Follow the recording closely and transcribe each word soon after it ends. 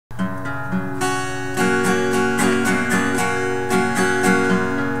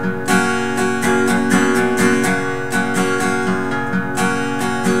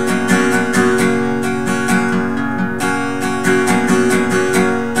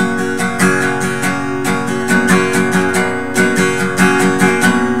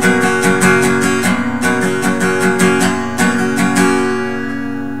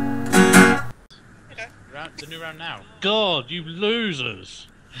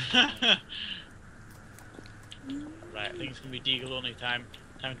Right, I think it's gonna be Deagle only time.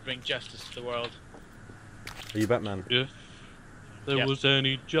 Time to bring justice to the world. Are you Batman? If there was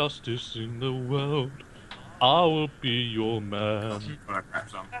any justice in the world, I will be your man.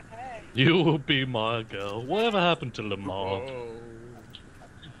 You will be my girl. Whatever happened to Lamar? Oh,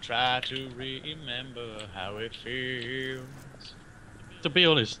 try to remember how it feels. To be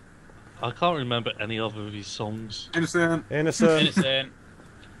honest, I can't remember any other of his songs. Innocent. Innocent.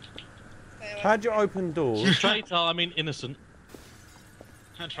 How'd you open doors? Traitor, I mean innocent.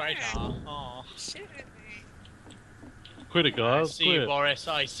 Traitor. Oh. Quit it, I guys. see you, Boris.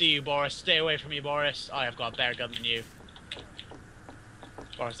 I see you, Boris. Stay away from me, Boris. I have got a better gun than you.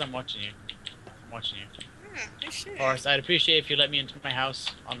 Boris, I'm watching you. I'm watching you. Boris, I'd appreciate if you let me into my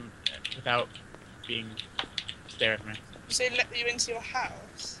house without being staring at me. You say let you into your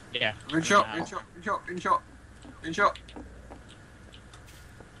house? Yeah. In shot.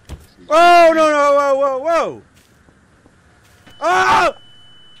 Whoa, no, whoa! Oh!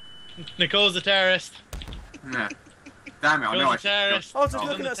 Nicole's a terrorist. Yeah. Damn it, I know I Nicole's a terrorist. I was just She's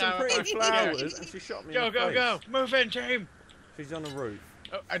looking on at the some tower. pretty flowers and she shot me in the face. Go! Move in, team! She's on the roof.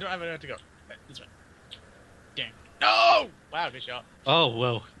 Oh, I don't have anywhere to go. This way. Dang. No! Wow, good shot. Oh,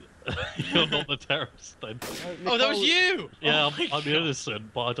 well. You're not the terrorist then. Oh, that was you! Yeah, Oh I'm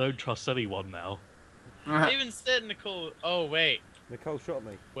innocent, but I don't trust anyone now. I even said Nicole. Oh, wait. Nicole shot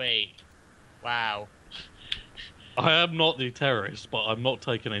me. Wait. Wow. I am not the terrorist, but I'm not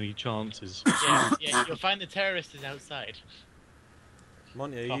taking any chances. Yeah, you'll find the terrorist is outside.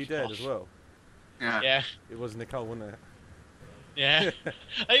 Monty, are you dead as well? Yeah. It was Nicole, wasn't it? Yeah.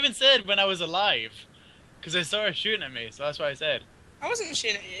 I even said when I was alive. Because I saw her shooting at me, so that's what I said. I wasn't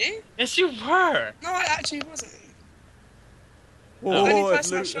shooting at you. Yes, you were! No, I actually wasn't. Whoa, The only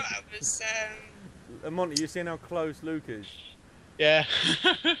it's person I Luke. shot at was, Monty, you seen how close Luke is? Yeah.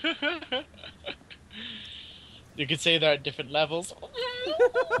 You could say they're at different levels.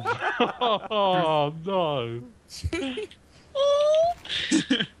 Oh, no.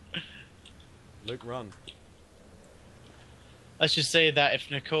 Luke, run. Let's just say that if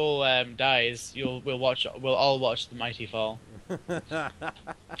Nicole dies, we'll all watch The Mighty Fall.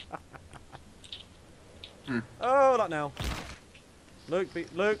 Oh, not now. Luke.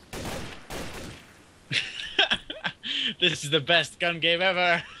 This is the best gun game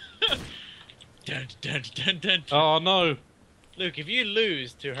ever. Dun, dun, dun, dun, dun. Oh, no. Luke, if you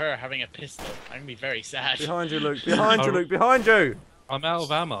lose to her having a pistol, I'm gonna be very sad. Behind you, Luke. Behind you, Luke. Behind you. I'm out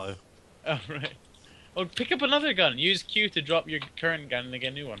of ammo. Oh, right. Well, pick up another gun. Use Q to drop your current gun and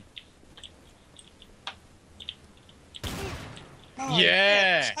get a new one. oh,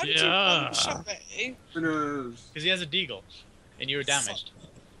 Yeah! bitch. How did Yeah. you shot me? Winners. Because he has a deagle. And you were damaged.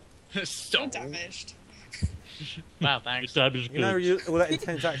 I'm So damaged. Wow, thanks. Established You know, goods. all that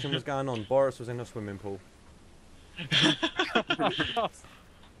intense action was going on. Boris was in a swimming pool.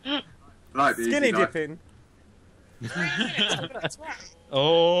 Like the Skinny easy life. dipping. 3 minutes for the next round.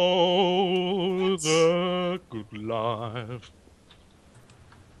 Oh, the good life.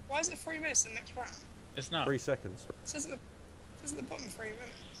 Why is it 3 minutes in the next round? It's not. 3 seconds. It says at the bottom 3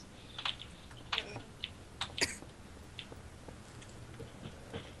 minutes.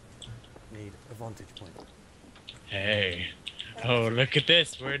 Need a vantage point. Hey. Oh, look at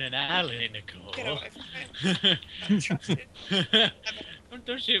this. We're in an alley, Nicole. Get away from me. I don't trust you.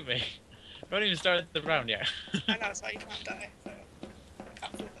 Don't shoot me. I haven't even started the round yet. I know, it's like you can't die. So I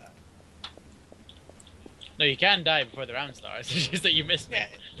can't do that. No, you can die before the round starts. It's just that you missed me. Yeah.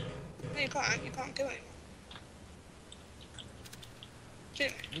 No, you can't. You can't kill anyone.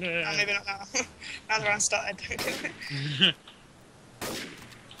 Shoot me. Oh, maybe not now. Now the round started. Don't kill me.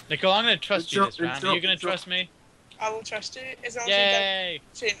 Nicole, I'm gonna trust you Good this job, round. good Are you job, gonna good job. trust me? I will trust you as long as Yay! you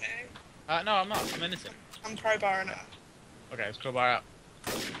don't shoot me. No, I'm not. I'm innocent. I'm crowbarring it. Okay, let's crowbar up.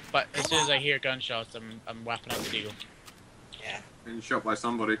 But as soon as I hear gunshots, I'm whapping out the deagle. Yeah. Been shot by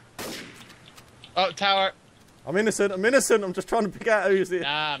somebody. Oh, tower! I'm innocent. I'm just trying to pick out who's it.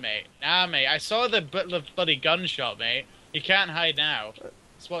 Nah, mate. I saw the bloody gunshot, mate. You can't hide now.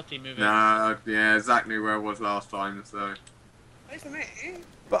 SWAT team moving. Nah, yeah, exactly where I was last time, so. Wait for me.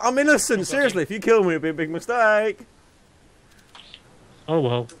 But I'm innocent. Seriously, if you kill me, it'd be a big mistake. Oh,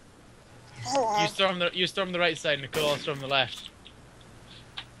 well. Oh, You storm the right side, Nicole. I'll storm the left.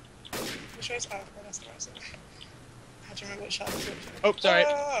 which way is oh, that's the right side. How do you remember which side is it? Oh, sorry.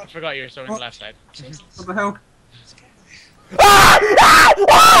 Oh, I forgot you were storming the left side. Jesus. What the hell?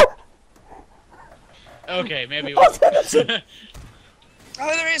 Okay, maybe. We'll... Oh,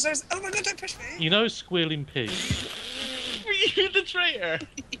 there is. There's... Oh my god! Don't push me. You know Squealing Pig? Were you the traitor?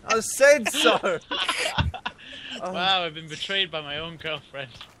 I said so. Wow, I've been betrayed by my own girlfriend.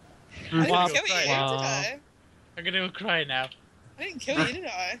 I Wow. didn't kill you, did I? I'm gonna go cry now. I didn't kill you, did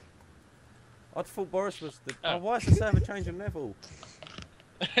I? I thought Boris was the. Oh. Oh, why is the server changing level?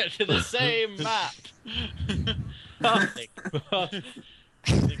 To the same map. I think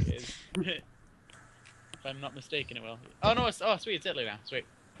it is. If I'm not mistaken, it will. Oh no! Oh, sweet, it's Italy now. Sweet.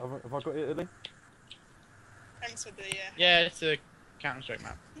 Have I got Italy? Thanks for the, Yeah, it's a Counter-Strike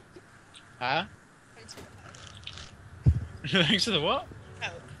map. Huh? thanks for the help. Thanks for the what?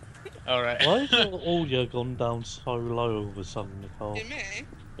 Help. All right. Why has your audio gone down so low all of a sudden, Nicole? You me?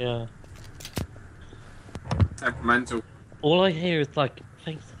 Yeah. Temperamental. All I hear is like,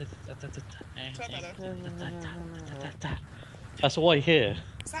 thanks. Is that better? That's all I hear.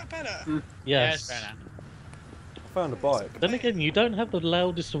 Is that better? Yeah, Yes. it's fair now. I found a bike. Then again, you don't have the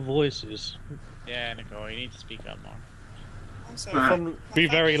loudest of voices. Yeah, Nicole, you need to speak up more. I'm You're sorry. from, Be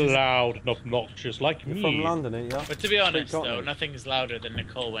very loud and obnoxious like you're me. from London, ain't ya? But to be honest, got though, me. nothing's louder than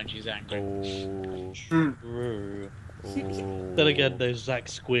Nicole when she's angry. Oh. True. Then again, there's Zach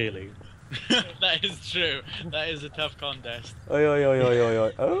squealing. That is true. That is a tough contest. Oi, oi, oi, oi, oi,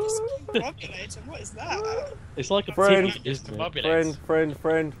 oi. Oh. Combobulator, what is that? It's like a Friend. pig, isn't it? Combobulates.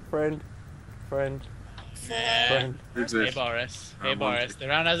 Friend. Yeah. Friend. Who's Hey this? Boris. Hey I'm Boris. The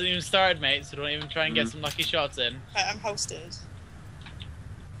round hasn't even started, mate, so don't even try and get some lucky shots in. I'm hosted.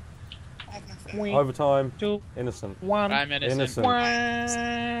 I have nothing. Overtime. Two, Innocent. one. I'm innocent. Innocent.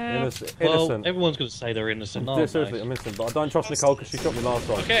 Innocent. Innocent. Well, everyone's going to say they're innocent, aren't Seriously, they? I'm innocent, but I don't trust Nicole because she shot me last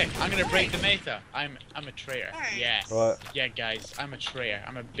time. Okay, I'm gonna break the meta. I'm a traitor. Thanks. Yeah. Right. Yeah, guys, I'm a traitor.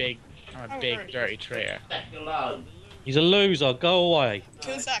 I'm a big Oh, big right. dirty traitor. He's a loser, go away.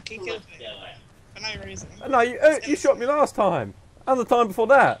 Kill Zach, he killed me. For no reason. No, you shot me last time. And the time before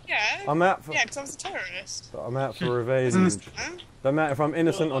that. Yeah. I'm out for. Yeah, because I was a terrorist. I'm out for revenge. Huh? Don't matter if I'm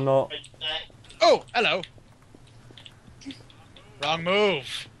innocent or not. Oh, hello. Wrong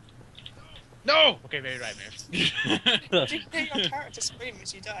move. No. Okay, very right move. Did you hear your character scream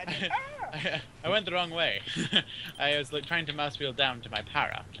as you died? Ah! I went the wrong way. I was like trying to mouse wheel down to my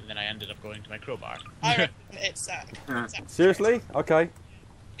para, and then I ended up going to my crowbar. I reckon it's Zach. Yeah. Zach's Seriously? Okay.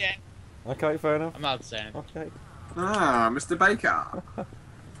 Yeah. Okay, fair enough. I'm not saying Okay. Ah, Mr. Baker.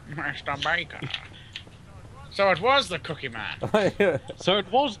 Mr. Baker. So it was the Cookie Man. it So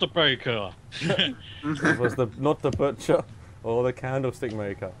it was the baker. was not the butcher or the candlestick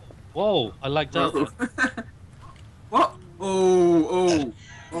maker. Whoa, I like that. Whoa. What? Oh,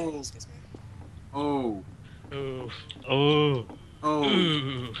 Excuse me. oh, Ooh. Oh, oh.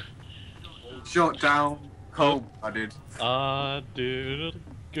 Ooh. Shot down, cold-blooded. I did it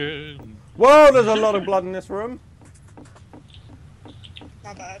again. Whoa, there's a lot of blood in this room.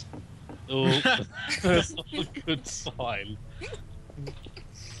 My bad. Oh, that's not a good sign.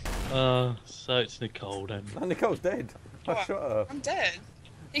 So it's Nicole then. And Nicole's dead. I What? shot her. I'm dead.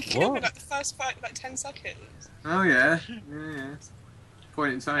 He killed me What? like the first like 10 seconds. Oh yeah, yeah.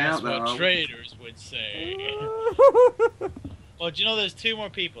 Pointing something That's out there. what traders would say. Well, do you know there's two more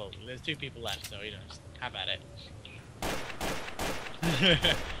people? There's 2 people left, so you know, just have at it.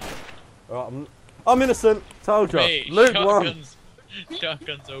 Right, I'm innocent. Told you. Hey, Luke won. shotguns.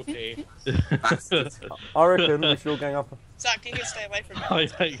 Shotguns OP. Bastard. I reckon we should all gang up. Zach, you can stay away from me. I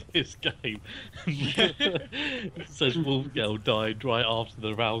hate this game. It says Wolf Girl died right after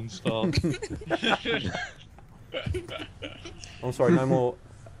the round starts. I'm sorry, no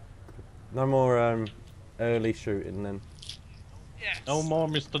more early shooting then. Yes. No more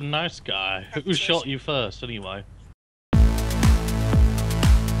Mr. Nice Guy. Who shot you first, anyway?